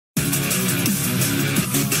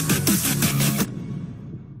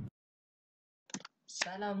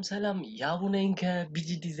ሰላም ያቡነኝ ከቢጂ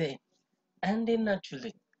ዲዛይን እንዴት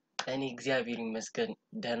ናችሁልኝ? እኔ እግዚአብሔር ይመስገን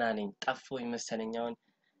ደህና ነኝ። ጠፋሁኝ መሰለኝ አሁን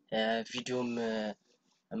ቪዲዮም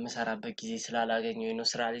የምሰራበት ጊዜ ስላላገኘሁኝ ነው፣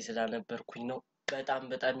 ስራ ላይ ስላልነበርኩኝ ነው።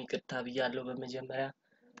 በጣም ይቅርታ ብያለሁ በመጀመሪያ።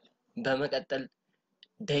 በመቀጠል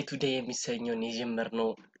ዴይ ቱ ዴይ የሚሰኘውን የጀመርነው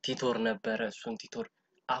ቲቶር ነበረ። እሱን ቲቶር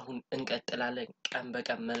አሁን እንቀጥላለን። ቀን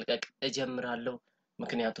በቀን መልቀቅ እጀምራለሁ፣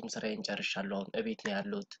 ምክንያቱም ስራዬን ጨርሻለሁ። አሁን እቤት ነው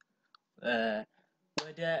ያለሁት።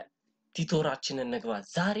 ወደ ቲቶራችን እንግባ።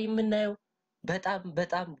 ዛሬ የምናየው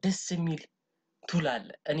በጣም ደስ የሚል ቱል አለ።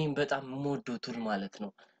 እኔም በጣም የምወደው ቱል ማለት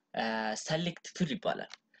ነው። ሰሌክት ቱል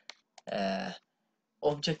ይባላል።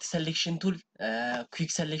 ኦብጀክት ሴሌክሽን ቱል፣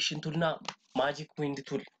 ኩዊክ ሴሌክሽን ቱል እና ማጂክ ዊንድ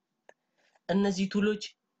ቱል። እነዚህ ቱሎች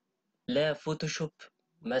ለፎቶሾፕ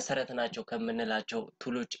መሰረት ናቸው ከምንላቸው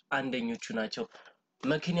ቱሎች አንደኞቹ ናቸው።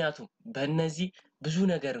 ምክንያቱም በእነዚህ ብዙ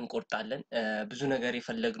ነገር እንቆርጣለን፣ ብዙ ነገር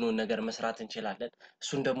የፈለግነውን ነገር መስራት እንችላለን።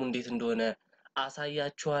 እሱን ደግሞ እንዴት እንደሆነ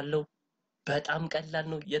አሳያችኋለሁ። በጣም ቀላል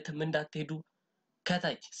ነው። የትም እንዳትሄዱ።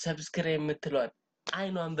 ከታች ሰብስክራይብ የምትለዋል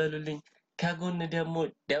አይኗን በሉልኝ። ከጎን ደግሞ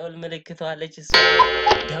ደወል ምልክቷ አለች፣ እሱ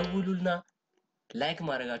ደውሉና ላይክ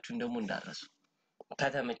ማድረጋችሁን ደግሞ እንዳትረሱ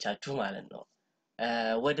ከተመቻችሁ ማለት ነው።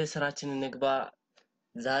 ወደ ስራችን እንግባ።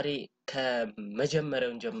 ዛሬ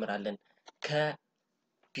ከመጀመሪያው እንጀምራለን።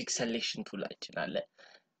 ኩዊክ ሴሌክሽን ቱላችን አለ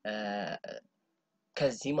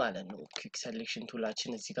ከዚህ ማለት ነው። ኩዊክ ሴሌክሽን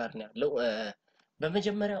ቱላችን እዚህ ጋር ነው ያለው።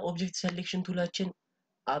 በመጀመሪያ ኦብጀክት ሴሌክሽን ቱላችን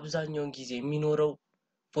አብዛኛውን ጊዜ የሚኖረው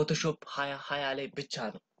ፎቶሾፕ 2020 ላይ ብቻ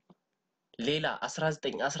ነው። ሌላ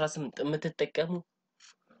 19 18 የምትጠቀሙ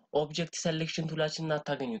ኦብጀክት ሴሌክሽን ቱላችንን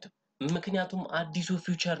አታገኙትም። ምክንያቱም አዲሱ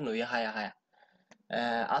ፊቸር ነው የ2020።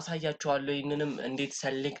 አሳያችኋለሁ ይሄንንም እንዴት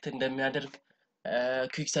ሴሌክት እንደሚያደርግ።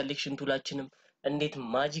 ኩዊክ ሴሌክሽን ቱላችንም እንዴት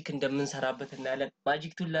ማጂክ እንደምንሰራበት እናያለን።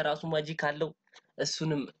 ማጂክ ቱል ለራሱ ማጂክ አለው፣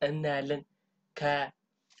 እሱንም እናያለን።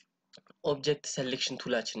 ከኦብጀክት ሴሌክሽን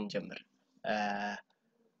ቱላችን እንጀምር።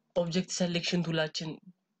 ኦብጀክት ሴሌክሽን ቱላችን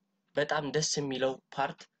በጣም ደስ የሚለው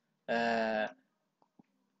ፓርት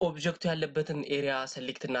ኦብጀክቱ ያለበትን ኤሪያ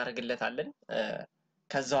ሴሌክት እናደርግለታለን።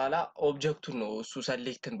 ከዛ በኋላ ኦብጀክቱን ነው እሱ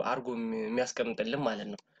ሴሌክት አድርጎ የሚያስቀምጥልን ማለት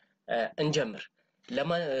ነው። እንጀምር።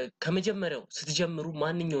 ከመጀመሪያው ስትጀምሩ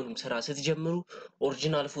ማንኛውንም ስራ ስትጀምሩ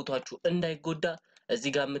ኦሪጂናል ፎቶአችሁ እንዳይጎዳ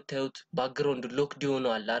እዚህ ጋር የምታዩት ባክግራውንድ ሎክድ ሆኗል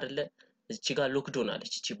አይደለ? እዚህ ጋር ሎክድ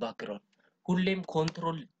ሆናለች እቺ ባክግራውንድ። ሁሌም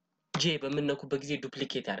ኮንትሮል ጄ በመነኩበት ጊዜ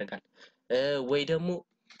ዱፕሊኬት ያደርጋል። ወይ ደግሞ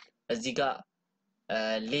እዚህ ጋር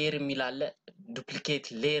ሌየር የሚል አለ፣ ዱፕሊኬት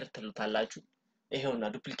ሌየር ትሉታላችሁ። ይሄውና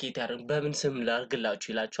ዱፕሊኬት ያደርግ። በምን ስም ላድርግላችሁ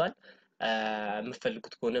ይላችኋል።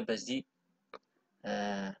 የምትፈልጉት ከሆነ በዚህ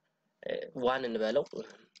ዋን እንበለው፣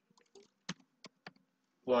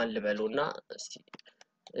 ዋን ልበለውና እስቲ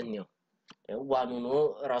እንየው። ዋን ሆኖ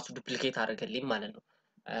ራሱ ዱፕሊኬት አደረገልኝ ማለት ነው።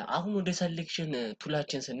 አሁን ወደ ሴሌክሽን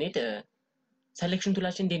ቱላችን ስንሄድ ሴሌክሽን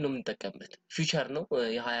ቱላችን እንዴት ነው የምንጠቀምበት? ፊቸር ነው፣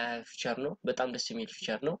 የ2020 ፊቸር ነው። በጣም ደስ የሚል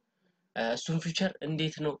ፊቸር ነው። እሱን ፊቸር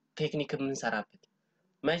እንዴት ነው ቴክኒክ የምንሰራበት?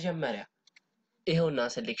 መጀመሪያ ይሄውና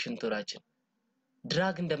ሴሌክሽን ቱላችን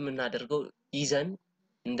ድራግ እንደምናደርገው ይዘን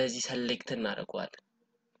እንደዚህ ሴሌክት እናደርገዋለን።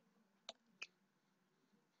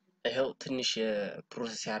 ይሄው ትንሽ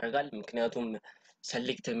ፕሮሰስ ያደርጋል፣ ምክንያቱም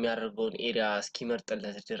ሴሌክት የሚያደርገውን ኤሪያ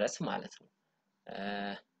እስኪመርጥለት ድረስ ማለት ነው።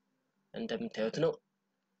 እንደምታዩት ነው።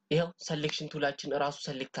 ይሄው ሴሌክሽን ቱላችን ራሱ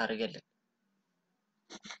ሴሌክት አድርገልን።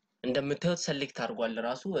 እንደምታዩት ሴሌክት አድርጓል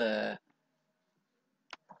ራሱ።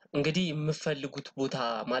 እንግዲህ የምትፈልጉት ቦታ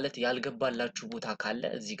ማለት ያልገባላችሁ ቦታ ካለ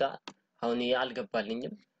እዚህ ጋር አሁን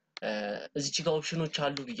ያልገባልኝም እዚች ጋር ኦፕሽኖች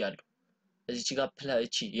አሉ ብያለሁ። እዚች ጋር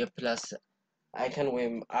እቺ የፕላስ አይከን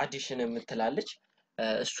ወይም አዲሽን የምትላለች፣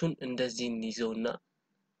 እሱን እንደዚህ እንይዘውና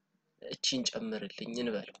እቺን ጨምርልኝ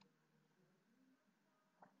እንበለው።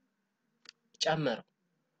 ጨመረው።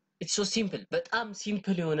 ኢትስ ሶ ሲምፕል። በጣም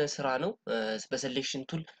ሲምፕል የሆነ ስራ ነው። በሴሌክሽን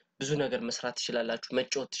ቱል ብዙ ነገር መስራት ትችላላችሁ፣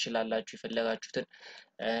 መጫወት ትችላላችሁ።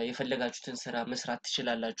 የፈለጋችሁትን ስራ መስራት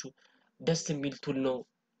ትችላላችሁ። ደስ የሚል ቱል ነው።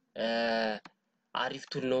 አሪፍ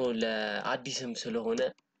ቱል ነው ለአዲስም ስለሆነ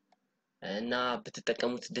እና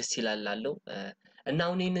ብትጠቀሙት ደስ ይላልላለው። እና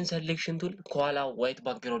አሁን ይሄንን ሴሌክሽን ቱል ከኋላ ዋይት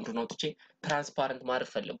ባክግራውንዱን አውጥቼ ትራንስፓረንት ማድረግ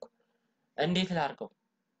ፈለግኩ። እንዴት ላድርገው?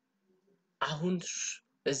 አሁን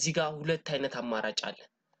እዚህ ጋር ሁለት አይነት አማራጭ አለ።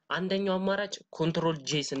 አንደኛው አማራጭ ኮንትሮል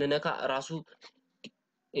ጄ ስንነካ ራሱ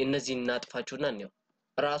እነዚህን እናጥፋቸውና እንየው፣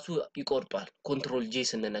 ራሱ ይቆርጧል። ኮንትሮል ጄ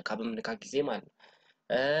ስንነካ በምንካ ጊዜ ማለት ነው።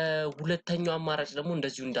 ሁለተኛው አማራጭ ደግሞ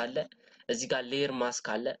እንደዚሁ እንዳለ እዚህ ጋር ሌየር ማስክ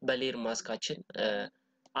አለ። በሌየር ማስካችን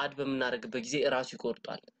አድ በምናደርግበት ጊዜ ራሱ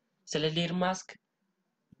ይቆርጧል። ስለ ሌየር ማስክ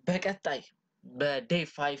በቀጣይ በዴይ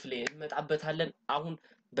 5 ላይ እንመጣበታለን። አሁን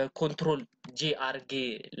በኮንትሮል ጄ አርጌ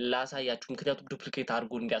ላሳያችሁ፣ ምክንያቱም ዱፕሊኬት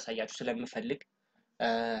አድርጎ እንዲያሳያችሁ ስለምፈልግ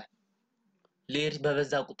ሌየር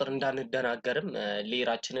በበዛ ቁጥር እንዳንደናገርም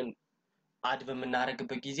ሌየራችንን አድ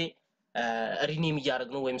በመናረግበት ጊዜ ሪኔም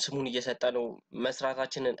ያደርግነው ወይም ስሙን እየሰጠነው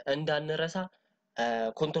መስራታችንን እንዳንረሳ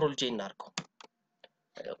ኮንትሮል ጄ እናርገው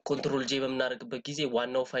ኮንትሮል ጄ በመናረግበት ጊዜ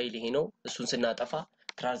ዋናው ፋይል ይሄ ነው እሱን ስናጠፋ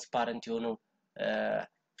ትራንስፓረንት የሆነው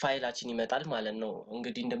ፋይላችን ይመጣል ማለት ነው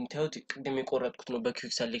እንግዲህ እንደምታዩት ቅድም የቆረጥኩት ነው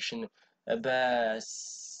በኩዊክ ሴሌክሽን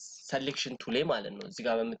በሴሌክሽን ቱል ላይ ማለት ነው እዚህ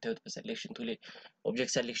ጋር በመታዩት በሴሌክሽን ቱል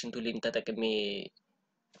ኦብጀክት ሴሌክሽን ቱል ተጠቅሜ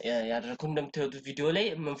ያደረኩት እንደምታዩት ቪዲዮ ላይ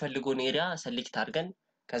የምንፈልገውን ኤሪያ ሴሌክት አድርገን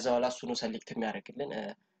ከዛ በኋላ እሱ ነው ሴሌክት የሚያደርግልን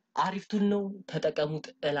አሪፍ ቱል ነው ተጠቀሙት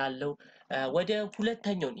እላለሁ ወደ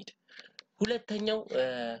ሁለተኛው እንሂድ ሁለተኛው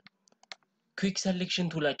ኩዊክ ሴሌክሽን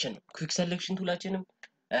ቱላችን ነው ኩዊክ ሴሌክሽን ቱላችንም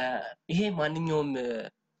ይሄ ማንኛውም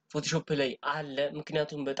ፎቶሾፕ ላይ አለ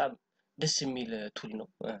ምክንያቱም በጣም ደስ የሚል ቱል ነው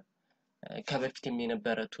ከበፊትም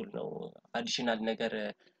የነበረ ቱል ነው አዲሽናል ነገር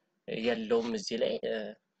የለውም እዚህ ላይ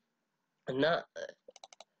እና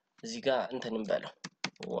እዚህ ጋር እንትን እንበለው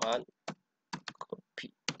ዋን ኮፒ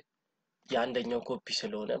ያንደኛው ኮፒ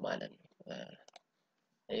ስለሆነ ማለት ነው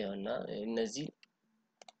ይኸውና እነዚህ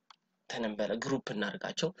ተነምበለ ግሩፕ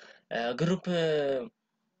እናርጋቸው ግሩፕ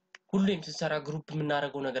ሁሉም ሲሰራ ግሩፕ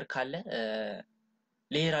የምናረገው ነገር ካለ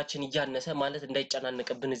ሌየራችን እያነሰ ማለት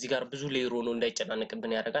እንዳይጨናነቅብን እዚህ ጋር ብዙ ሌየር ሆኖ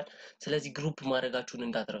እንዳይጨናነቅብን ያደርጋል ስለዚህ ግሩፕ ማድረጋችሁን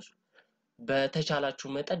እንዳትረሱ በተቻላችሁ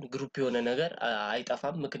መጠን ግሩፕ የሆነ ነገር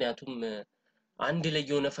አይጠፋም ምክንያቱም አንድ ላይ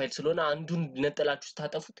የሆነ ፋይል ስለሆነ አንዱን ነጥላችሁ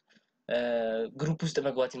ስታጠፉት ግሩፕ ውስጥ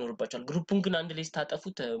መግባት ይኖርባችኋል ግሩፑን ግን አንድ ላይ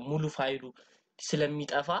ስታጠፉት ሙሉ ፋይሉ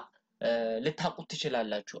ስለሚጠፋ ልታቁት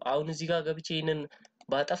ትችላላችሁ አሁን እዚህ ጋር ገብቼ ይሄንን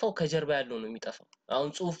ባጠፋው ከጀርባ ያለው ነው የሚጠፋው አሁን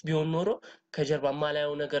ጽሁፍ ቢሆን ኖሮ ከጀርባ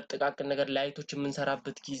ማላየው ነገር ጥቃቅን ነገር ላይቶች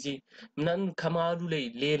የምንሰራበት ጊዜ ምናምን ከመሃሉ ላይ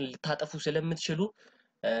ልታጠፉ ስለምትችሉ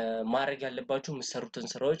ማድረግ ያለባችሁ የምትሰሩትን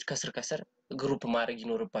ስራዎች ከስር ከስር ግሩፕ ማድረግ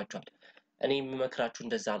ይኖርባችኋል እኔ የምመክራችሁ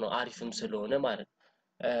እንደዛ ነው አሪፍም ስለሆነ ማለት ነው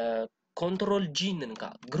ኮንትሮል ጂ እንንካ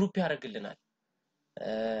ግሩፕ ያደርግልናል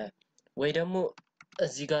ወይ ደግሞ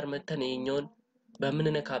እዚህ ጋር መተን ይሄኛውን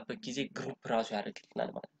በመነካበት ጊዜ ግሩፕ ራሱ ያደርግልናል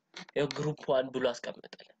ማለት ነው ግሩፕ 1 ብሎ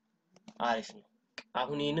አስቀምጠልን አሪፍ ነው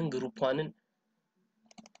አሁን ይሄንን ግሩፕ 1ን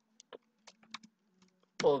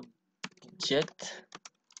ኦብጀክት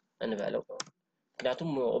እንበለው ምክንያቱም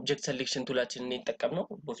ኦብጀክት ሴሌክሽን ቱላችንን እንጠቀምነው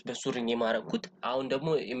በሱርኝ የማረኩት አሁን ደግሞ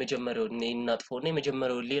የመጀመሪያውን እናጥፎና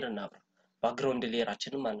የመጀመሪያውን ሌየር እናብራ ባክግራውንድ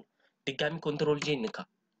ሌየራችንን ማለት ነው ድጋሚ ኮንትሮል ጄ እንካ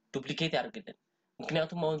ዱፕሊኬት ያርግልን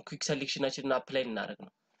ምክንያቱም አሁን ኩዊክ ሴሌክሽናችንን አፕላይ እናደርግ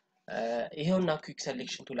ነው ይሄውና ኩዊክ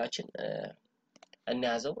ሴሌክሽን ቱላችን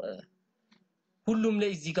እናያዘው ሁሉም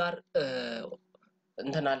ላይ እዚህ ጋር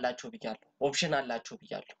እንትን አላችሁ ብያለሁ ኦፕሽን አላችሁ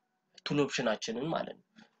ብያለሁ ቱል ኦፕሽናችንን ማለት ነው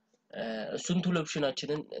እሱን ቱል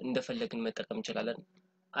ኦፕሽናችንን እንደፈለግን መጠቀም እንችላለን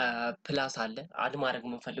ፕላስ አለ አድ ማድረግ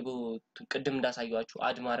የምንፈልገው ቅድም እንዳሳያችሁ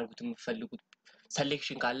አድ ማድረጉት የምትፈልጉት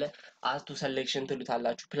ሴሌክሽን ካለ አድ ቱ ሴሌክሽን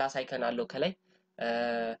ትሉታላችሁ ፕላስ አይከን አለው ከላይ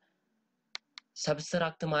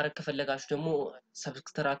ሰብስትራክት ማድረግ ከፈለጋችሁ ደግሞ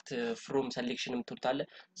ሰብስትራክት ፍሮም ሴሌክሽንም ትሉታለ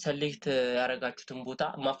ሴሌክት ያረጋችሁትን ቦታ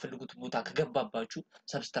ማፈልጉት ቦታ ከገባባችሁ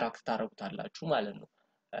ሰብስትራክት ታረጉታላችሁ ማለት ነው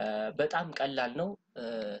በጣም ቀላል ነው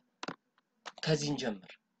ከዚህን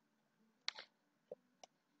ጀምር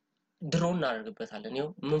ድሮ እናደርግበታለን ይሄው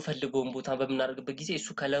የምንፈልገውን ቦታ በመናደርግበት ጊዜ እሱ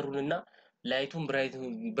ከለሩንና ላይቱን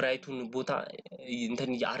ብራይቱን ቦታ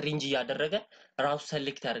እንትን አሬንጅ ያደረገ ራሱ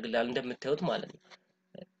ሴሌክት ያደርግላል እንደምታዩት ማለት ነው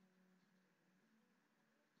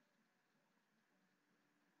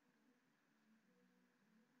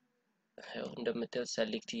እንደምታዩት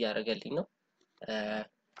ሴሌክት ያደርገልኝ ነው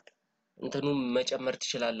እንትኑን መጨመር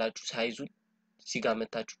ትችላላችሁ ሳይዙን ሲጋ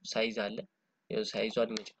መታችሁ ሳይዝ አለ ያው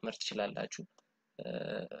ሳይዟን መጨመር ትችላላችሁ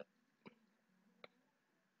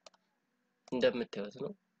እንደምታዩት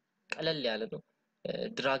ነው ቀለል ያለ ነው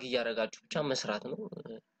ድራግ ያረጋችሁ ብቻ መስራት ነው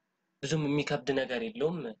ብዙም የሚከብድ ነገር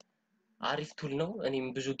የለውም አሪፍ ቱል ነው እኔም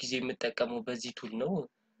ብዙ ጊዜ የምጠቀመው በዚህ ቱል ነው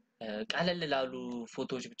ቀለል ላሉ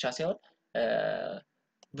ፎቶዎች ብቻ ሳይሆን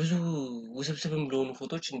ብዙ ውስብስብም ለሆኑ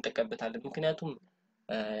ፎቶዎች እንጠቀምበታለን ምክንያቱም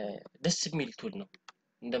ደስ የሚል ቱል ነው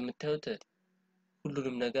እንደምታዩት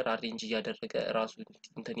ሁሉንም ነገር አሬንጅ ያደረገ ራሱ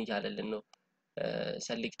እንትን ይያለልን ነው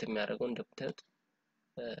ሴሌክት የሚያደርገው እንደምታዩት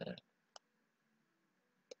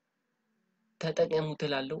ተጠቀሙት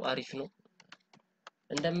እላለሁ አሪፍ ነው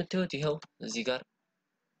እንደምታዩት ይሄው እዚህ ጋር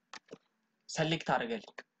ሴሌክት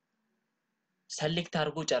አድርገልኝ ሴሌክት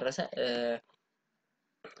አድርጎ ጨረሰ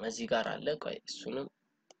እዚህ ጋር አለ ቆይ እሱንም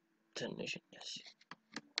ትንሽ እንደዚህ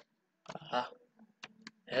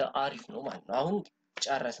አሪፍ ነው ማለት ነው አሁን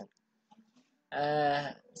ጨረሰን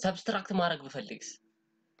ሰብስትራክት ማድረግ ብፈልግስ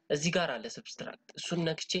እዚህ ጋር አለ ሰብስትራክት እሱን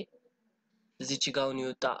ነክቼ እዚች ጋውን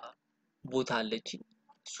ይወጣ ቦታ አለች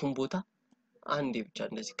እሱን ቦታ አንዴ ብቻ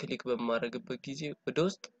እንደዚህ ክሊክ በማድረግበት ጊዜ ወደ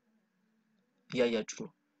ውስጥ ያያችሁ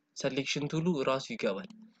ነው ሴሌክሽን ቱሉ ራሱ ይገባል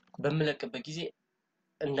በመለቅበት ጊዜ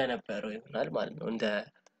እንደነበረው ይሆናል ማለት ነው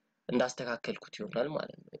እንዳስተካከልኩት ይሆናል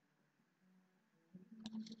ማለት ነው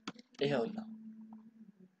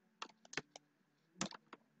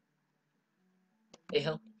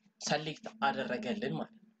ይሄው ሰሌክት አደረገልን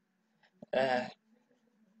ማለት ነው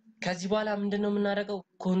ከዚህ በኋላ ምንድነው የምናደርገው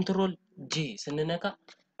ኮንትሮል ጂ ስንነካ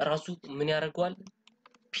ራሱ ምን ያደርጋል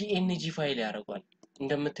png ፋይል ያደርጋል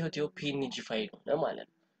እንደምታዩት ይሄው png ፋይል ነው ማለት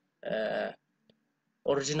ነው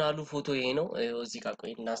ኦሪጂናሉ ፎቶ ይሄ ነው እዚህ ጋር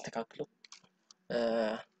ቆይ እናስተካክለው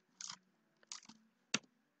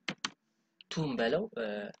ቱም በለው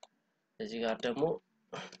እዚህ ጋር ደግሞ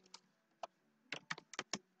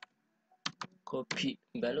ኮፒ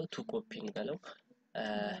በለው ቱ ኮፒ በለው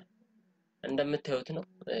እንደምታዩት ነው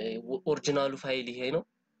ኦሪጂናሉ ፋይል ይሄ ነው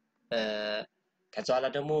ከዛላ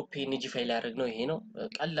ደግሞ png ፋይል ያደርግነው ይሄ ነው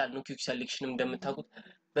ቀላል ነው ኩዊክ ሴሌክሽንም እንደምታውቁት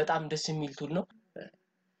በጣም ደስ የሚል ቱል ነው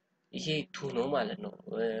ይሄ ቱ ነው ማለት ነው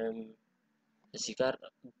እዚህ ጋር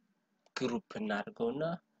ግሩፕ እናድርገውና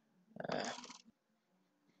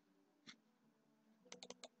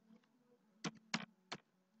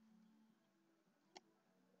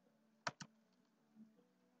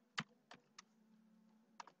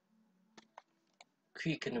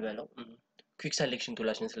ኩዊክ እንበለው ኩዊክ ሴሌክሽን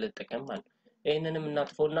ቱላችን ስለተጠቀም ማለት ይሄንንም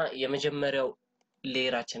እናጥፎና የመጀመሪያው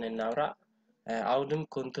ሌየራችንን እናብራ አውድም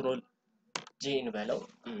ኮንትሮል ጄ እንበለው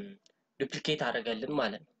ዱፕሊኬት አደረገልን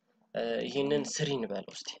ማለት ነው ይሄንን ስሪ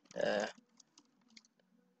እንበለው እስቲ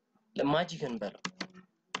ለማጂክ እንበለው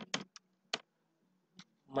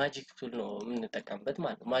ማጂክ ቱል ነው የምንጠቀምበት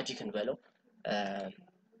ማለት ማጂክ እንበለው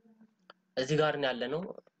እዚህ ጋር ነው ያለነው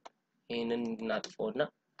ይሄንን እናጥፎና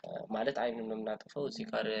ማለት አይኑን ነው እናጥፈው እዚህ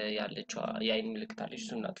ጋር ያለችው የአይን ምልክት አለች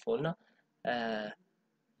እሱን እናጥፈውና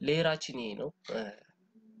ሌየራችን ይሄ ነው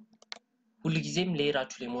ሁሉ ጊዜም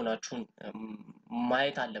ሌየራችሁ ላይ መሆናችሁን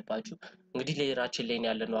ማየት አለባችሁ እንግዲህ ሌየራችን ላይ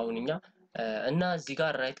ያለነው አሁንኛ እና እዚህ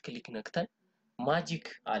ጋር ራይት ክሊክ ነክተን ማጂክ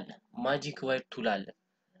አለ ማጂክ ዋይት ቱል አለ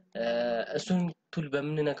እሱን ቱል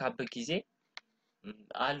በመነካበት ጊዜ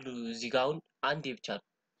አሉ እዚህ ጋር አሁን አንዴ ብቻ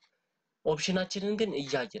ኦፕሽናችንን ግን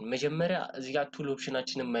እያየን መጀመሪያ እዚህ ጋር ቱል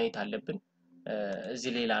ኦፕሽናችንን ማየት አለብን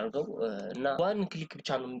እዚህ ላይ ላርገው እና ዋን ክሊክ ብቻ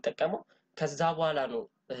ነው የምንጠቀመው ከዛ በኋላ ነው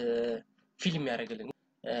ፊልም ያደርግልን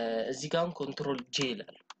እዚህ ጋር ኮንትሮል ጄ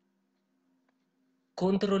ይላል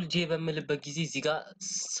ኮንትሮል ጄ በመልበት ጊዜ እዚህ ጋር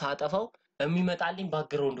ሳጠፋው የሚመጣልኝ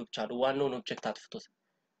ባክግራውንድ ብቻ ነው ዋናውን ኦብጀክት አጥፍቶት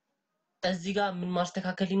እዚህ ጋር ምን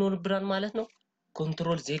ማስተካከል ይኖርብናል ማለት ነው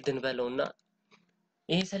ኮንትሮል ዜድ እንበለውና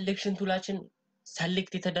ይሄ ሴሌክሽን ቱላችን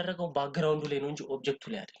ሰሌክት የተደረገው ባክግራውንዱ ላይ ነው እንጂ ኦብጀክቱ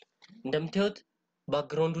ላይ አይደለም እንደምታዩት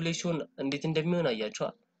ባክግራውንዱ ላይ ሲሆን እንዴት እንደሚሆን አያችኋ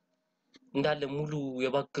እንዳለ ሙሉ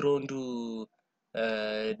የባክግራውንዱ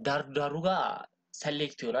ዳሩ ጋር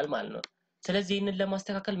ሰሌክት ይሆናል ማለት ነው ስለዚህ ይሄንን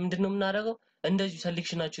ለማስተካከል ምንድነው የምናደርገው እንደዚህ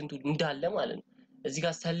ሴሌክሽናችን ቱል እንዳለ ማለት ነው እዚህ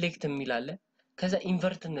ጋር ሰሌክት የሚላለ ከዛ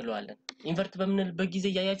ኢንቨርት እንለዋለን ኢንቨርት በመንልበት ጊዜ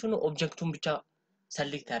ያያችሁ ነው ኦብጀክቱን ብቻ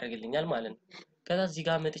ሰሌክት ያደርግልኛል ማለት ነው ከዛ እዚህ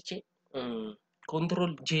ጋር መጥቼ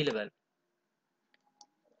ኮንትሮል ጄ ልበል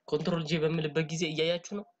ኮንትሮል ጄ በመልበት ጊዜ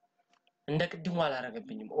ያያችሁ ነው እንደ ቅድሙ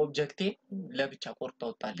አላረገብኝም ኦብጀክቴ ለብቻ ቆርጦ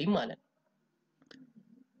ወጣልኝ ማለት ነው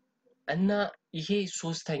እና ይሄ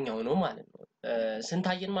ሶስተኛው ነው ማለት ነው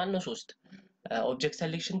ስንታየን ማለት ነው ሶስት ኦብጀክት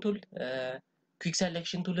ሴሌክሽን ቱል ኩዊክ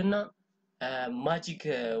ሴሌክሽን ቱል እና ማጂክ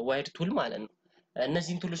ዋይድ ቱል ማለት ነው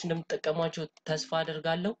እነዚህን ቱሎች እንደምትጠቀሟቸው ተስፋ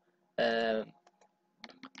አደርጋለሁ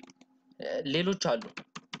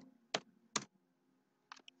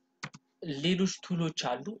ሌሎች ቱሎች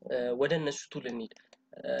አሉ ወደ እነሱ ቱል እንሂድ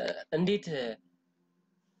እንዴት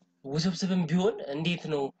ውስብስብም ቢሆን እንዴት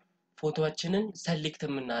ነው ፎቶአችንን ሰሌክት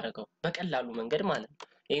የምናደርገው በቀላሉ መንገድ ማለት ነው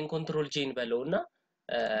ይሄን ኮንትሮል ጄ እንበለውና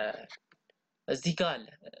እዚህ ጋር አለ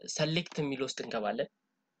ሰሌክት የሚል ውስጥ እንገባለን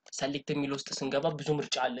ሰሌክት የሚል ውስጥ ስንገባ ብዙ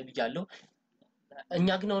ምርጫ አለ ብያለሁ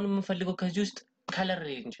እኛ ግን አሁን የምንፈልገው ከዚህ ውስጥ ከለር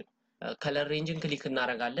ሬንጅ ነው ከለር ሬንጅን ክሊክ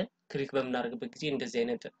እናደርጋለን ክሊክ በመናደርግበት ጊዜ እንደዚህ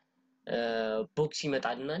አይነት ቦክስ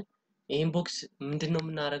ይመጣልናል ይሄን ቦክስ ምንድነው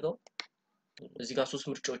የምናደርገው እዚህ ጋር ሶስት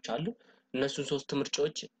ምርጫዎች አሉ እነሱን ሶስት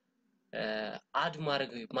ምርጫዎች አድ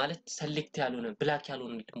ማድረግ ማለት ሰሌክት ያልሆነ ብላክ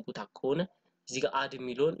ያልሆነ ቦታ ከሆነ እዚህ ጋር አድ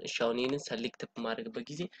የሚለውን እሻውን ይሄንን ሰሌክት በማድረግበት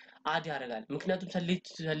ጊዜ አድ ያደርጋል ምክንያቱም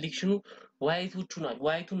ሰሌክሽኑ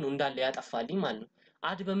ዋይቱን ነው እንዳለ ያጠፋልኝ ማለት ነው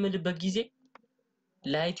አድ በመልበት ጊዜ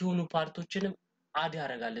ላይት የሆኑ ፓርቶችንም አድ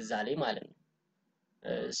ያደርጋል እዛ ላይ ማለት ነው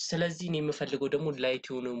ስለዚህ እኔ የምፈልገው ደግሞ ላይት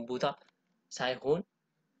የሆነውን ቦታ ሳይሆን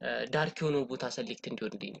ዳርክ የሆነው ቦታ ሰሌክት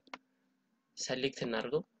እንዲሆንልኝ ሰሌክት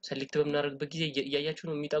እናርገው ሰሌክት በመናደርግበት ጊዜ ያያችሁ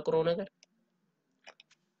ነው የሚጠቁረው ነገር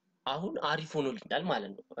አሁን አሪፍ ሆኖልኛል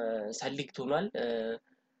ማለት ነው ሰሌክት ሆኗል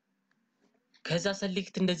ከዛ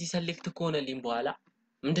ሰሌክት እንደዚህ ሰሌክት ከሆነልኝ በኋላ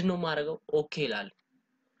ምንድነው ማረጋው ኦኬ ይላል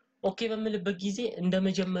ኦኬ በመልበት ጊዜ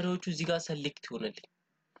እንደመጀመሪያዎቹ እዚህ ጋር ሰሌክት ይሆነልኝ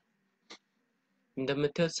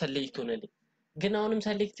እንደምታዩት ሰሌክት ይሆነልኝ ግን አሁንም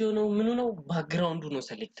ሰሌክት የሆነው ምኑ ነው ባክግራውንዱ ነው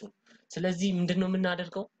ሰሌክት ነው ስለዚህ ምንድነው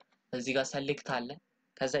የምናደርገው እዚህ ጋር ሰሌክት አለ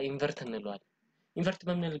ከዛ ኢንቨርት እንለዋለን ኢንቨርት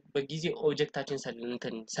በመልበት ጊዜ ኦብጀክታችን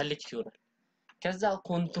ሰሌክት ይሆናል ከዛ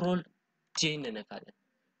ኮንትሮል ጄ እንነካለን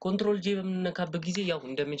ኮንትሮል ጄ በመነካበት ጊዜ ያው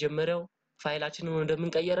እንደመጀመሪያው ፋይላችንን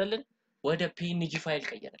እንደምንቀየረልን ወደ png ፋይል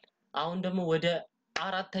ቀየረልን አሁን ደግሞ ወደ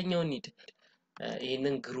አራተኛው እንሂድ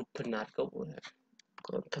ይሄንን ግሩፕ እናድርገው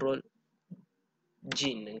ኮንትሮል ጂ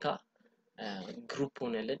እንንካ ግሩፕ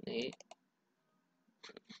ሆነልን ይሄ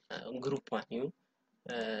ግሩፕ ዋን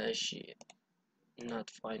እሺ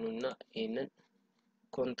እናጥፋይኑና ይሄንን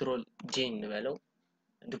ኮንትሮል ጄ እንበለው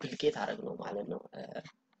ዱፕሊኬት አደረግነው ማለት ነው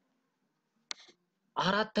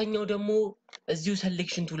አራተኛው ደግሞ እዚሁ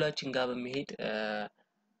ሴሌክሽን ቱላችን ጋር በመሄድ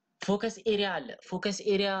ፎከስ ኤሪያ አለ ፎከስ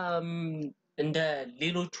ኤሪያ እንደ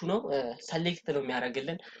ሌሎቹ ነው ሰሌክት ነው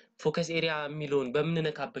የሚያደርግልን ፎከስ ኤሪያ የሚለውን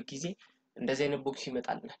በመነካበት ጊዜ እንደዚህ አይነት ቦክስ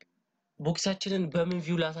ይመጣልናል ቦክሳችንን በምን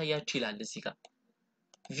ቪው ላሳያችሁ ይላል እዚህ ጋር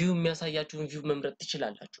ቪው የሚያሳያችሁን ቪው መምረጥ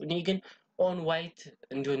ትችላላችሁ እኔ ግን ኦን ዋይት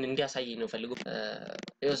እንዲሆን እንዲያሳየኝ ነው ፈልገው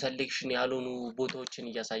ይሄው ሴሌክሽን ያልሆኑ ቦታዎችን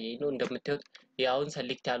እያሳየኝ ነው እንደምታዩት ያውን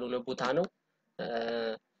ሰሌክት ያልሆነ ቦታ ነው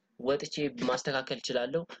ወጥቼ ማስተካከል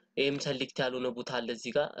ይችላልው ኤም ሰሌክት ያልሆነ ቦታ አለ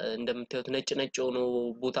እዚህ ጋር እንደምታዩት ነጭ ነጭ ሆኖ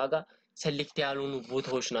ቦታ ጋር ሰሌክት ያልሆኑ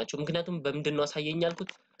ቦታዎች ናቸው ምክንያቱም በመንድነው አሳየኝ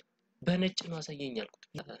ያልኩት በነጭ ነው አሳየኝ ያልኩት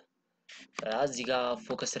እዚህ ጋር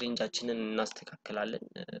ፎከስ ሬንጃችንን እናስተካክላለን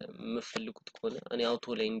የምፈልጉት ከሆነ እኔ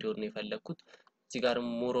አውቶ ላይ እንዲሆን ነው የፈለኩት እዚህ ጋር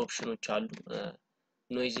ሞር ኦፕሽኖች አሉ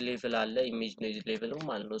ኖይዝ ሌቭል አለ ኢሜጅ ኖይዝ ሌቭልም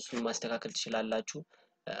ማለት ነው እሱን ማስተካከል ትችላላችሁ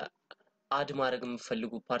አድ ማድረግ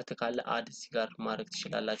የምፈልጉ ፓርት ካለ አድ እዚህ ጋር ማድረግ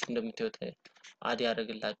ትችላላችሁ እንደምታዩት አድ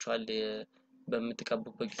ያደርግላችኋል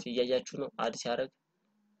በመትቀቡበት ጊዜ ያያችሁ ነው አድ ሲያደርግ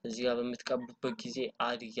እዚህ ጋር በመትቀቡበት ጊዜ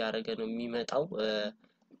አድ ያደረገ ነው የሚመጣው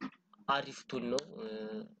አሪፍ ቱል ነው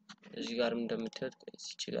እዚህ ጋር እንደምታዩት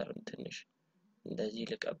እዚህ ጋር ትንሽ እንደዚህ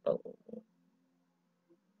ልቀባው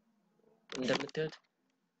እንደምታዩት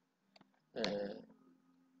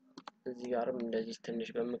እዚህ ጋርም እንደዚህ ትንሽ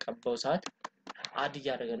በመቀባው ሰዓት አድ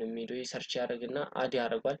ያደረገ ነው የሚሄደው ሰርች ያደርግና አድ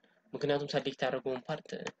ያደርጋል ምክንያቱም ሰሌክት ያደረገውን ፓርት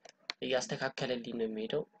ያስተካከለልኝ ነው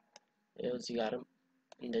የሚሄደው እዚህ ጋርም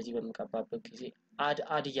እንደዚህ በመቀባበት ጊዜ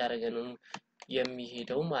አድ ያደረገ ነው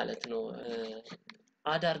የሚሄደው ማለት ነው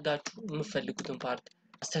አድ አድርጋችሁ የምፈልጉትን ፓርት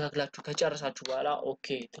አስተካክላችሁ ከጨረሳችሁ በኋላ ኦኬ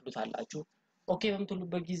ትሉታላችሁ ኦኬ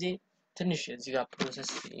በምትሉበት ጊዜ ትንሽ እዚህ ጋር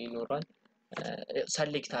ፕሮሰስ ይኖራል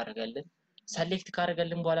ሰሌክት አደረገልን ሰሌክት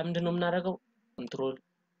ካደረገልን በኋላ ምንድነው የምናደርገው ኮንትሮል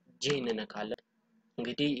ጄ እንነካለን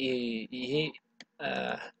እንግዲህ ይሄ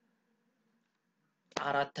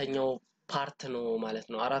አራተኛው ፓርት ነው ማለት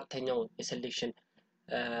ነው አራተኛው የሴሌክሽን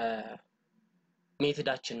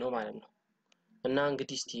ሜተዳችን ነው ማለት ነው እና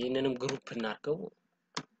እንግዲህ እስቲ ይሄንንም ግሩፕ እናርገው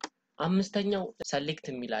አምስተኛው ሰሌክት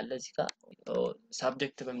የሚላል እዚህ ጋር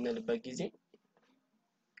ሳብጀክት በመንልበት ጊዜ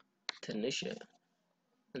ትንሽ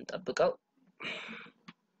እንጠብቀው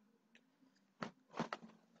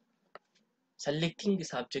selecting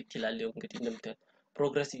subject ይላል እንግዲህ እንደምታዩት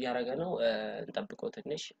ፕሮግረስ እያደረገ ነው እንጠብቀው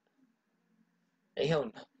ትንሽ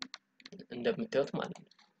ይሄውና እንደምታዩት ማለት ነው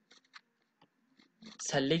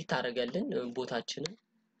ሰሌክት አደረገልን ቦታችንን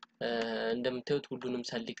እንደምታዩት ሁሉንም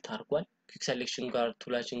ሰሌክት አድርጓል ኩዊክ ሴሌክሽን ጋር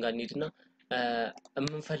ቱላችን ጋር እንሂድና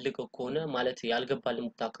የምንፈልገው ከሆነ ማለት ያልገባልን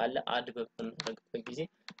ቦታ ካለ አድ በምናደርግበት ጊዜ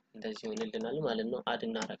እንደዚህ ሆነልናል ማለት ነው አድ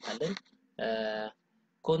እናደርጋለን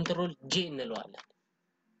ኮንትሮል ጄ እንለዋለን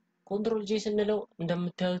ኮንትሮል ጄ ስንለው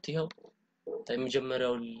እንደምታዩት ይሄው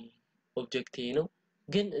የመጀመሪያው ኦብጀክት ይሄ ነው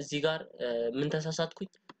ግን እዚህ ጋር ምን ተሳሳትኩኝ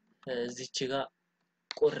እዚች ጋር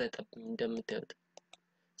ቆረጠብኝ እንደምታዩት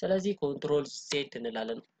ስለዚህ ኮንትሮል ዜድ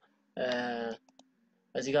እንላለን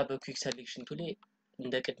እዚህ ጋር በኩዊክ ሴሌክሽን ቱል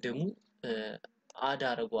እንደቀደሙ አድ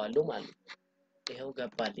አደርገዋለሁ ማለት ነው ይሄው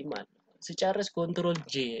ገባልኝ ማለት ነው ሲጨርስ ኮንትሮል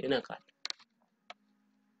ጄ እነካል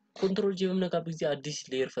ኮንትሮል ጄ በመነካበት ጊዜ አዲስ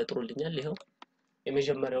ሌየር ፈጥሮልኛል ይሄው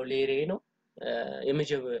የመጀመሪያው ሌየር ይሄ ነው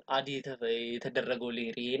የመጀመሪያው አድ የተደረገው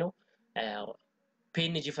ሌየር ይሄ ነው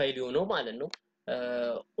png ፋይል ነው ማለት ነው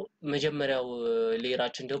መጀመሪያው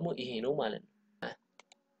ሌየራችን ደግሞ ይሄ ነው ማለት ነው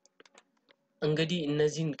እንግዲህ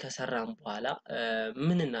እነዚህን ከሰራን በኋላ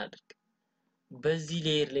ምን እናድርግ በዚህ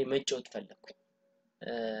ሌየር ላይ መጫወት ፈለኩ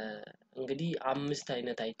እንግዲህ አምስት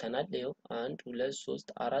አይነት አይተናል ይሄው 1 2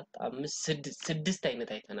 3 4 5 6 አይነት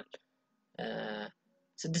አይተናል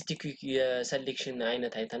 6 ኩዊክ የሴሌክሽን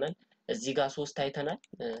አይነት አይተናል እዚህ ጋር 3 አይተናል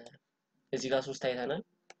እዚህ ጋር 3 አይተናል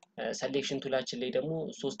ሴሌክሽን ቱላችን ላይ ደግሞ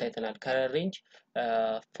 3 አይተናል ከለር ሬንጅ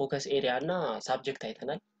ፎከስ ኤሪያ እና ሳብጀክት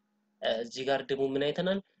አይተናል እዚህ ጋር ደግሞ ምን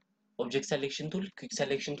አይተናል ኦብጀክት ሴሌክሽን ቱል ኩዊክ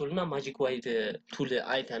ሴሌክሽን ቱል እና ማጂክ ዋይት ቱል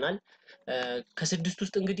አይተናል ከስድስት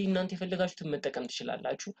ውስጥ እንግዲህ እናንተ የፈለጋችሁትን መጠቀም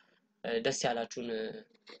ትችላላችሁ ደስ ያላችሁን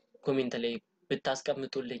ኮሜንት ላይ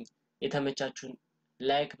ብታስቀምጡልኝ የተመቻችሁን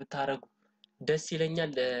ላይክ ብታረጉ ደስ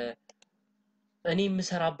ይለኛል እኔ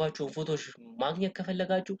የምሰራባቸው ፎቶዎች ማግኘት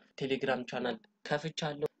ከፈለጋችሁ ቴሌግራም ቻናል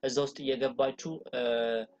ከፍቻለሁ እዛ ውስጥ እየገባችሁ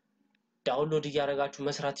ዳውንሎድ እያደረጋችሁ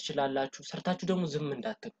መስራት ትችላላችሁ ሰርታችሁ ደግሞ ዝም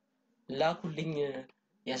እንዳትሉ ላኩልኝ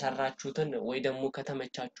የሰራችሁትን ወይ ደግሞ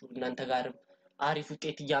ከተመቻችሁ እናንተ ጋርም አሪፍ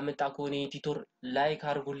ውጤት እያመጣ ከሆነ ቲቶር ላይክ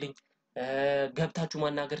አድርጉልኝ ገብታችሁ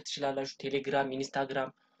ማናገር ትችላላችሁ ቴሌግራም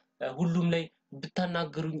ኢንስታግራም ሁሉም ላይ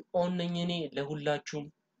ብታናገሩኝ ኦን ነኝ እኔ ለሁላችሁም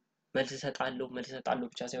መልስ ሰጣለሁ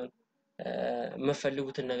ብቻ ሳይሆን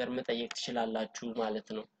መፈልጉትን ነገር መጠየቅ ትችላላችሁ ማለት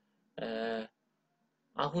ነው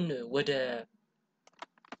አሁን ወደ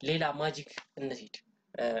ሌላ ማጂክ እንሂድ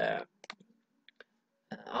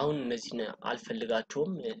አሁን እነዚህን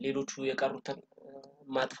አልፈልጋቸውም ሌሎቹ የቀሩትን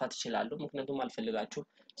ማጥፋት ይችላሉ ምክንያቱም አልፈልጋቸውም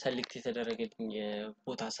ሰሌክት የተደረገልኝ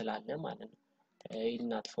ቦታ ስላለ ማለት ነው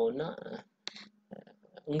ይናጥፈውና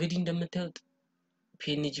እንግዲህ እንደምታዩት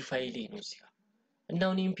png ፋይል ነው እዚህ ጋር እና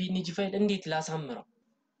አሁን png ፋይል እንዴት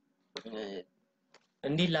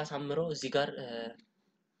ላሳምረው እዚህ ጋር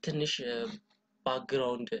ትንሽ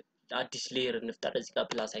ባክግራውንድ አዲስ ሌየር እንፍጠር እዚህ ጋር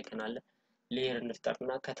ፕላስ አይከን አለ ሌየር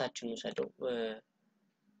እንፍጠርና ከታች እንሰደው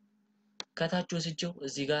ከታች ወስጄው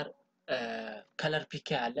እዚህ ጋር ከለር ፒኬ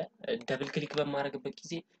አለ ደብል ክሊክ በማድረግበት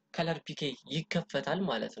ጊዜ ከለር ፒኬ ይከፈታል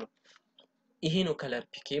ማለት ነው ይሄ ነው ከለር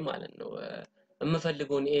ፒኬ ማለት ነው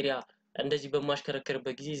የምፈልገውን ኤሪያ እንደዚህ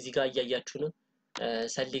በማሽከረከርበት ጊዜ እዚህ ጋር ያያያችሁ ነው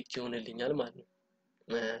ሰሌክት ይሆንልኛል ማለት ነው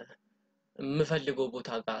የምፈልገው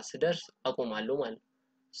ቦታ ጋር ስደርስ አቆማለሁ ማለት ነው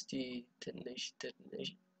እስቲ ትንሽ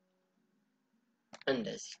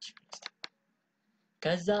እንደዚህ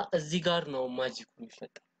ከዛ እዚህ ጋር ነው ማጂኩ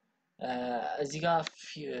የሚፈጠር እዚህ ጋር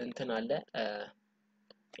እንትን አለ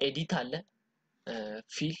ኤዲት አለ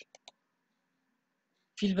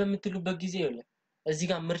ፊል በምትሉበት ጊዜ ይኸውልህ እዚህ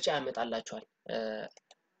ጋር ምርጫ ያመጣላችኋል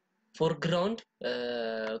ፎርግራውንድ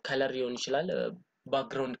ከለር ሊሆን ይችላል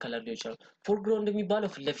ባክግራውንድ ከለር ሊሆን ይችላል ፎርግራውንድ የሚባለው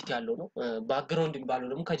ፊት ለፊት ያለው ነው ባክግራውንድ የሚባለው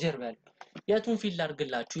ደግሞ ከጀርባ ያለው የቱን ፊል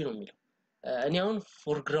ላድርግላችሁ ነው የሚለው እኔ አሁን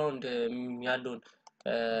ፎርግራውንድ ያለውን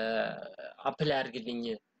አፕላይ አድርግልኝ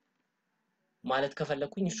ማለት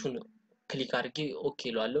ከፈለኩኝ እሱን ክሊክ አድርጌ ኦኬ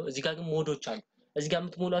እለዋለሁ እዚህ ጋር ግን ሞዶች አሉ እዚህ ጋር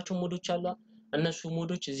የምትሞላቸው ሞዶች አሉ እነሱ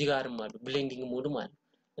ሞዶች እዚህ ጋርም አሉ ብሌንዲንግ ሞድ ማለት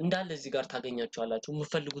እንዳለ እዚህ ጋር ታገኛቸዋላችሁ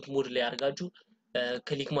የምትፈልጉት ሞድ ላይ አድርጋችሁ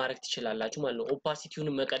ክሊክ ማድረግ ትችላላችሁ ማለት ነው ኦፓሲቲውን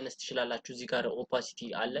መቀነስ ትችላላችሁ እዚህ ጋር ኦፓሲቲ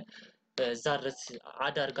አለ ዛሬስ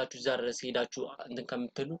አዳርጋችሁ ዛሬስ ሄዳችሁ እንትን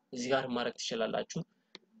ከምትሉ እዚህ ጋር ማድረግ ትችላላችሁ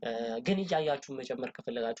ግን ያያያችሁ መጨመር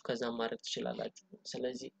ከፈለጋችሁ ከዛ ማድረግ ትችላላችሁ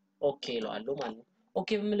ስለዚህ ኦኬ እለዋለሁ ማለት ነው ኦኬ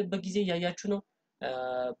በምልበት ጊዜ ያያያችሁ ነው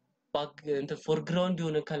ባክ እንትን ፎርግራውንድ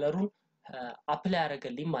የሆነ ከለሩን አፕላይ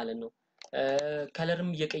አደረገልኝ ማለት ነው ከለርም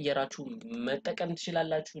እየቀየራችሁ መጠቀም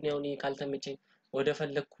ትችላላችሁ ነው ያው ካልተመቸኝ ወደ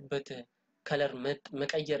ፈለኩበት ከለር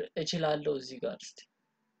መቀየር እችላለሁ እዚህ ጋር እስቲ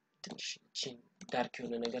ትንሽ ዳርክ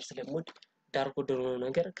የሆነ ነገር ስለምወድ ዳርክ ወደ ሆነ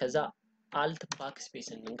ነገር ከዛ አልት ባክ ስፔስ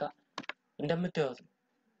እንንካ እንደምታዩት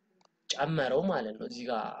ጨመረው ማለት ነው እዚህ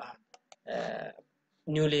ጋር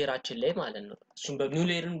ኒው ሌየራችን ላይ ማለት ነው እሱን በኒው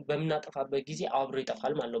ሌየርን በመናጠፋበት ጊዜ አብሮ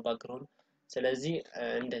ይጠፋል ማለት ነው ባክግራውንድ ስለዚህ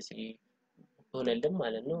እንደዚህ ሆነልን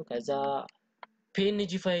ማለት ነው ከዛ png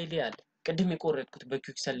ፋይል ያለ ቅድም የቆረጥኩት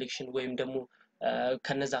በኩዊክ ሴሌክሽን ወይም ደግሞ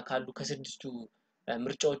ከነዛ ካሉ ከስድስቱ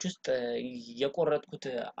ምርጫዎች ውስጥ የቆረጥኩት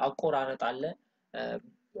አቆራረጥ አለ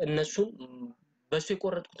እነሱን በሱ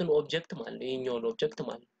የቆረጥኩትን ኦብጀክት ማለት ነው ይሄኛውን ኦብጀክት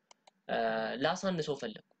ማለት ላሳንሰው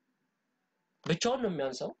ፈለኩ ብቻውን ነው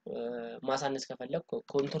የሚያንሰው ማሳነስ ከፈለኩ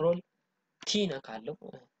ኮንትሮል ቲ ነካለው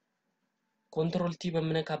ኮንትሮል ቲ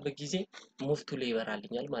በመነካበት ጊዜ ሙቭ ቱ ላይ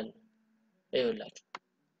ይበራልኛል ማለት ነው ይኸውላችሁ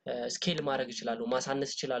ስኬል ማድረግ ይችላል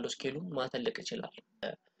ማሳነስ ይችላል ስኬሉን ማተለቅ ይችላል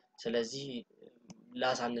ስለዚህ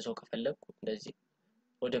ላሳንሰው ከፈለኩ እንደዚህ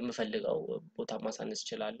ወደምፈልገው ቦታ ማሳነስ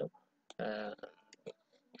ይችላል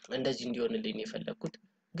እንደዚህ እንዲሆንልኝ የፈለኩት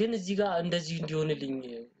ግን እዚህ ጋር እንደዚህ እንዲሆንልኝ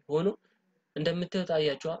ሆኖ እንደምታዩት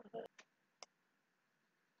አያችኋ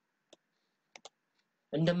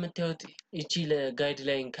እንደምታዩት እቺ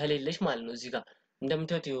ለጋይድላይን ከሌለሽ ማለት ነው እዚህ ጋር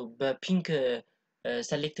እንደምታዩት በፒንክ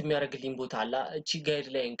ሰሌክት የሚያደርግልኝ ቦታ አለ እቺ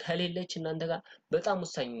ጋይድላይን ከሌለች እናንተ ጋር በጣም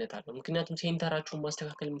ወሳኝነት አለው ምክንያቱም ሴንተራችሁን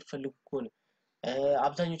ማስተካከል የምትፈልጉ ከሆነ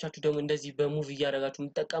አብዛኞቻችሁ ደግሞ እንደዚህ በሙቭ እያደረጋችሁ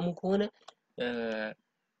የምትጠቀሙ ከሆነ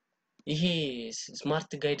ይሄ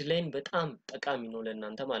ስማርት ጋይድላይን በጣም ጠቃሚ ነው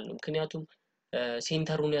ለእናንተ ማለት ነው ምክንያቱም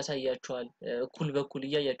ሴንተሩን ያሳያችኋል እኩል በኩል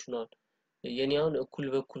እያያችሁ ነው የኔ አሁን እኩል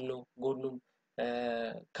በኩል ነው ጎኑም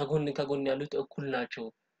ከጎን ያሉት እኩል ናቸው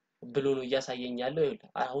ብሎ ነው ያሳየኝ ያለው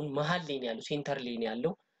አሁን መሃል ላይ ነው ያለው ሴንተር ላይ ነው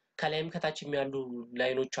ያለው ከላይም ከታችም ያሉ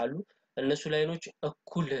ላይኖች አሉ እነሱ ላይኖች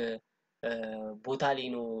እኩል ቦታ ላይ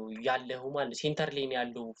ነው ያለው ማለት ሴንተር ላይ ነው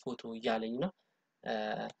ያለው ፎቶ ያለኝ ነው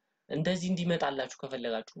እንደዚህ እንዲመጣላችሁ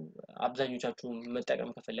ከፈለጋችሁ አብዛኞቻችሁ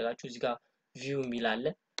መጠቀም ከፈለጋችሁ እዚህ ጋር ቪው ሚላለ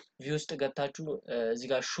ቪው ውስጥ ገብታችሁ እዚህ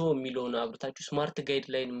ጋር ሾው ሚለውን አብርታችሁ ስማርት ጋይድ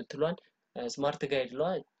ላይን የምትሏን ስማርት ጋይድ ላ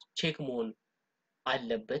ቼክ መሆን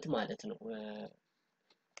አለበት ማለት ነው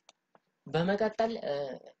በመቀጠል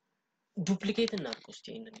ዱፕሊኬት እናድርገው እስቲ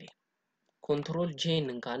ይሄንን ላይ ኮንትሮል ጄ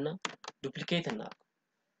እንካና ዱፕሊኬት እናድርገው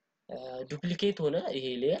ዱፕሊኬት ሆነ ይሄ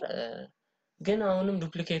ሌየር ግን አሁንም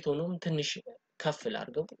ዱፕሊኬት ሆኖም ትንሽ ከፍ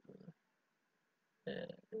ላድርገው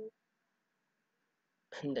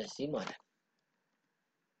እንደዚህ ማለት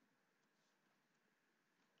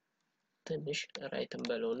ትንሽ ራይትን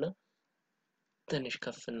በለውና ትንሽ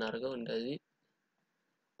ከፍ እናድርገው እንደዚህ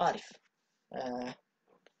አሪፍ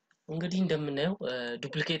እንግዲህ እንደምናየው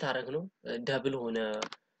ዱፕሊኬት አደረግነው ደብል ሆነ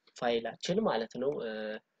ፋይላችን ማለት ነው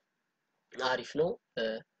አሪፍ ነው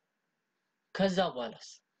ከዛ በኋላስ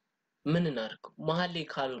ምን እናድርገው መሃል ላይ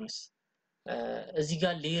ካልሆነስ እዚህ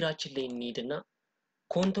ጋር ሌየራችን ላይ እንሄድና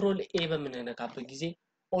ኮንትሮል ኤ በመነካበት ጊዜ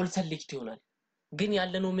ኦል ሰሌክት ይሆናል ግን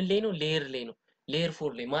ያለነው ምን ላይ ነው ሌየር ላይ ነው ሌየር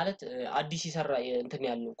 4 ላይ ማለት አዲስ ይሰራ እንትን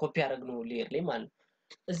ያለው ኮፒ ያደረግነው ሌየር ላይ ማለት ነው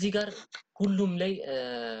እዚህ ጋር ሁሉም ላይ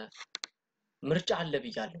ምርጫ አለ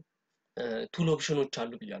ብያለሁ ቱል ኦፕሽኖች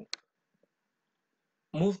አሉ ብያለሁ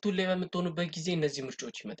ሙቭ ቱል ላይ በመጥቶንበት ጊዜ እነዚህ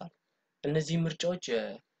ምርጫዎች ይመጣሉ እነዚህ ምርጫዎች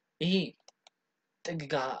ይሄ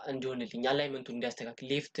ጥግጋ እንዲሆንልኝ አላይመንቱ እንዲያስተካክል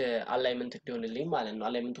ሌፍት አላይመንት እንዲሆንልኝ ማለት ነው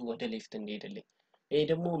አላይመንቱ ወደ ሌፍት እንዲሄድልኝ ይሄ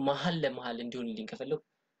ደግሞ መሃል ለመሃል እንዲሆንልኝ ከፈለኩ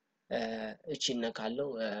እቺ ነካለው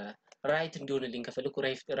ራይት እንዲሆንልኝ ከፈለኩ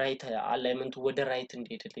ራይት አላይመንቱ ወደ ራይት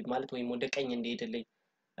እንዲሄድልኝ ማለት ወይም ወደ ቀኝ እንዲሄድልኝ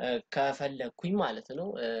ከፈለኩኝ ማለት ነው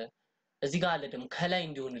እዚህ ጋር አለ ደግሞ ከላይ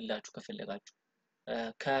እንዲሆንላችሁ ከፈለጋችሁ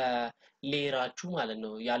ከሌየራችሁ ማለት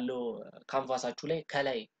ነው ያለው ካንቫሳችሁ ላይ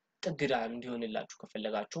ከላይ ጥግዳ እንዲሆንላችሁ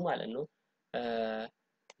ከፈለጋችሁ ማለት ነው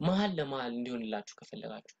መሃል ለመሃል እንዲሆንላችሁ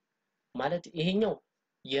ከፈለጋችሁ ማለት ይሄኛው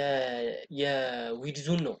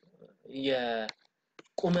የዊድዙን ነው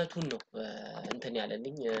የቁመቱን ነው እንትን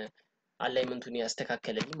ያለልኝ አላይመንቱን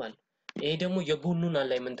ያስተካከለልኝ ማለት ይሄ ደግሞ የጎኑን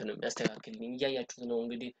አላይመንት ነው ያስተካክልልኝ ያያችሁት ነው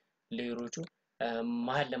እንግዲህ ሌየሮቹ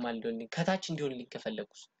መሃል ለመሃል እንዲሆንልኝ ከታች እንዲሆንልኝ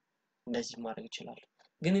ከፈለኩስ እንደዚህ ማድረግ ይችላል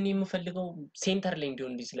ግን እኔ የምፈልገው ሴንተር ላይ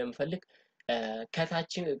እንዲሆንልኝ ስለምፈልግ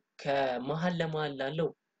ከታች ከመሃል ለመሃል ላለው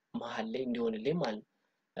መሃል ላይ እንዲሆንልኝ ማለት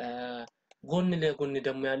ጎን ለጎን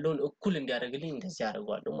ደግሞ ያለውን እኩል እንዲያደርግልኝ እንደዚህ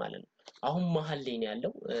አደርጋለሁ ማለት ነው አሁን መሃል ላይ ነው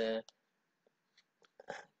ያለው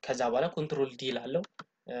ከዛ በኋላ ኮንትሮል ዲ ላለው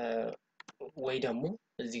ወይ ደግሞ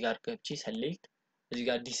እዚህ ጋር ገብቼ ሰሌክት እዚህ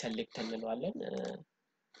ጋር ዲሰሌክት እንለዋለን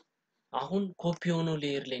አሁን ኮፒ ሆኖ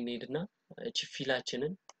ሌየር ላይ እንሄድና እቺ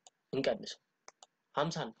ፊላችንን እንቀንሰው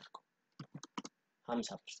 50 እናድርገው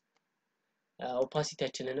 50%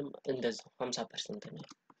 ኦፓሲቲያችንንም እንደዛው 50% ነው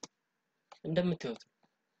እንደምታዩት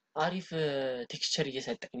አሪፍ ቴክስቸር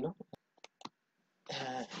እየሰጠኝ ነው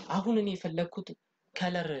አሁን እኔ ፈለኩት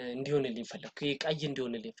ከለር እንዲሆንልኝ ፈለኩ ቀይ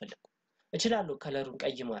እንዲሆንልኝ ፈለኩ እችላለሁ ከለሩን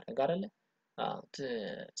ቀይ ማድረግ አይደለ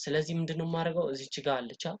ስለዚህ ምንድነው ማድረገው እዚች ጋር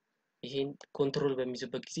አለቻ ይሄን ኮንትሮል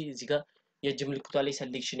በሚይዝበት ጊዜ እዚህ ጋር የእጅ ምልክቷ ላይ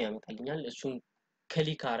ሰሌክሽን ያመጣልኛል እሱን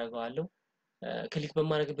ክሊክ አደርጋለሁ ክሊክ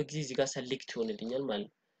በማድረግበት ጊዜ እዚህ ጋር ሰሌክት ይሆንልኛል ማለት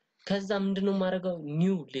ነው ከዛ ምንድነው ማድረገው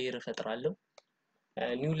ኒው ሌየር ፈጥራለሁ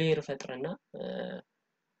ኒው ሌየር ፈጥረና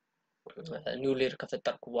ኒው ሌየር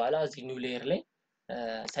ከፈጠርኩ በኋላ እዚህ ኒው ሌየር ላይ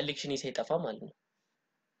ሰሌክሽን ሳይጠፋ ማለት ነው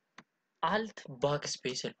አልት ባክ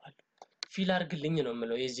ስፔስ ልባል ፊል አርግልኝ ነው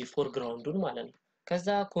የምለው የዚህ ፎርግራውንዱን ማለት ነው ከዛ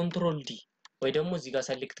ኮንትሮል ዲ ወይ ደግሞ እዚህ ጋር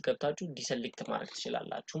ሰሌክት ገብታችሁ ዲሰሌክት ማድረግ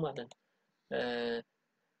ትችላላችሁ ማለት ነው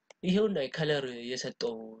ይሄው ላይ ከለር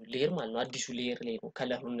የሰጠው ሌየር ማለት ነው አዲሱ ሌየር ላይ ነው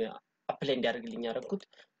ከለሩን አፕላይ እንዲያደርግልኝ ያደረኩት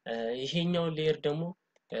ይሄኛው ሌየር ደግሞ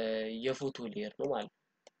የፎቶ ሌየር ነው ማለት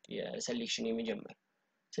የሰሌክሽን የመጀመሪያ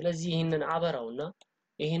ስለዚህ ይሄንን አበራውና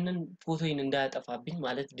ይሄንን ፎቶዬን እንዳያጠፋብኝ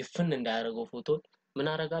ማለት ድፍን እንዳያደርገው ፎቶ ምን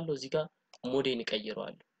አደርጋለሁ እዚህ ጋር ሞዴን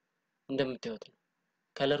እቀይረዋለሁ እንደምታዩት ነው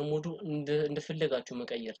ከለር ሞዱ እንደፈለጋችሁ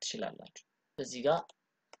መቀየር ትችላላችሁ እዚህ ጋር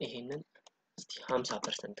ይሄንን እስቲ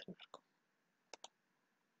 50% እናድርገው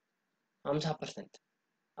 50%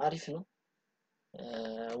 አሪፍ ነው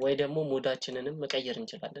ወይ ደግሞ ሞዳችንንም መቀየር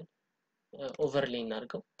እንችላለን ኦቨርሌይ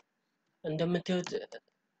እናድርገው እንደምታዩት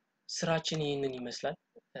ስራችን ይሄንን ይመስላል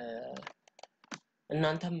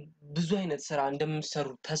እናንተም ብዙ አይነት ስራ እንደምትሰሩ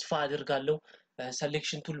ተስፋ አድርጋለሁ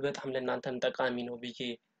ሰሌክሽን ቱል በጣም ለእናንተም ጠቃሚ ነው ብዬ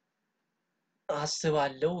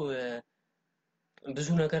አስባለሁ ብዙ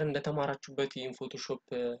ነገር እንደተማራችሁበት ይሄን ፎቶሾፕ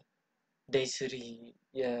ዴይ 3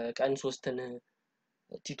 የቀን 3ን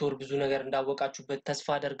ቲቶር ብዙ ነገር እንዳወቃችሁበት ተስፋ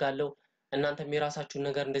አደርጋለሁ እናንተም የራሳችሁን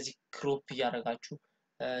ነገር እንደዚህ ክሮፕ ያረጋችሁ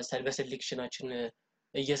በሴሌክሽናችን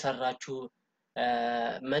እየሰራችሁ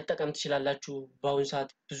መጠቀም ትችላላችሁ ባውን ሰዓት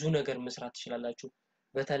ብዙ ነገር መስራት ትችላላችሁ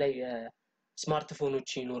በተለይ ስማርትፎኖች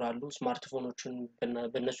ይኖራሉ ስማርትፎኖችን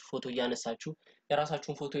በእነሱ ፎቶ ያነሳችሁ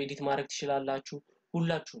የራሳችሁን ፎቶ ኤዲት ማድረግ ትችላላችሁ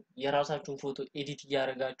ሁላችሁም የራሳችሁን ፎቶ ኤዲት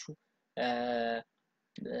ያረጋችሁ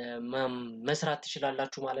መስራት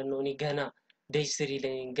ትችላላችሁ ማለት ነው እኔ ገና ዴይ 3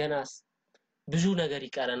 ላይ ገና ብዙ ነገር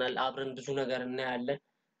ይቀረናል አብረን ብዙ ነገር እናያለን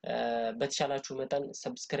በተቻላችሁ መጠን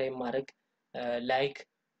ሰብስክራይብ ማድረግ ላይክ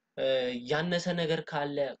ያነሰ ነገር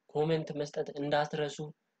ካለ ኮሜንት መስጠት እንዳትረሱ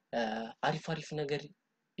አሪፍ ነገር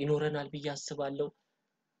ይኖረናል ብዬ አስባለሁ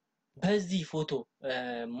በዚህ ፎቶ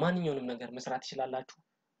ማንኛውንም ነገር መስራት ትችላላችሁ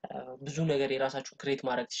ብዙ ነገር የራሳችሁ ክሬት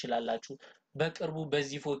ማድረግ ትችላላችሁ በቅርቡ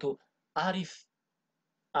በዚህ ፎቶ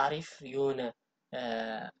አሪፍ የሆነ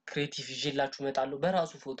ክሬቲቭ ይዤላችሁ መጣለሁ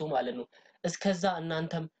በራሱ ፎቶ ማለት ነው እስከዛ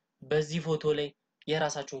እናንተም በዚህ ፎቶ ላይ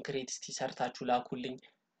የራሳችሁን ክሬቲቪቲ ሰርታችሁ ላኩልኝ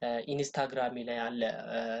ኢንስታግራም ላይ አለ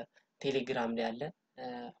ቴሌግራም ላይ አለ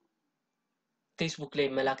ፌስቡክ ላይ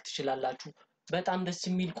መላክ ትችላላችሁ በጣም ደስ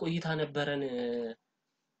የሚል ቆይታ ነበረን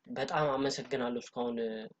በጣም አመሰግናለሁ እስካሁን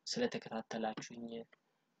ስለተከታተላችሁኝ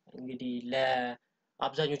እንግዲህ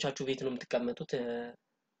ለአብዛኞቻችሁ ቤት ነው የምትቀመጡት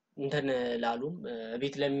እንተን ላሉም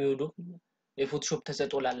ቤት ለሚውሉ የፎቶሾፕ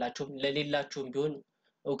ተሰጥኦ ላላችሁ ለሌላችሁም ቢሆን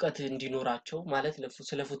ዕውቀት እንዲኖራቸው ማለት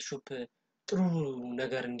ስለ ፎቶሾፕ ጥሩ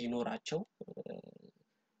ነገር እንዲኖራቸው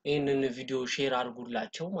ይሄንን ቪዲዮ ሼር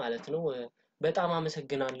አድርጉላቸው ማለት ነው በጣም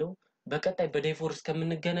አመሰግናለሁ በቀጣይ በዴይ 4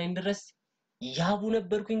 እስከምንገናኝ ድረስ ያቡ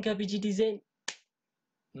ነበርኩኝ ከቢጂ ዲዛይን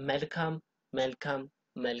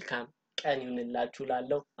መልካም ቀን ይሁንላችሁ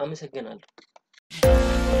ላለው አመሰግናለሁ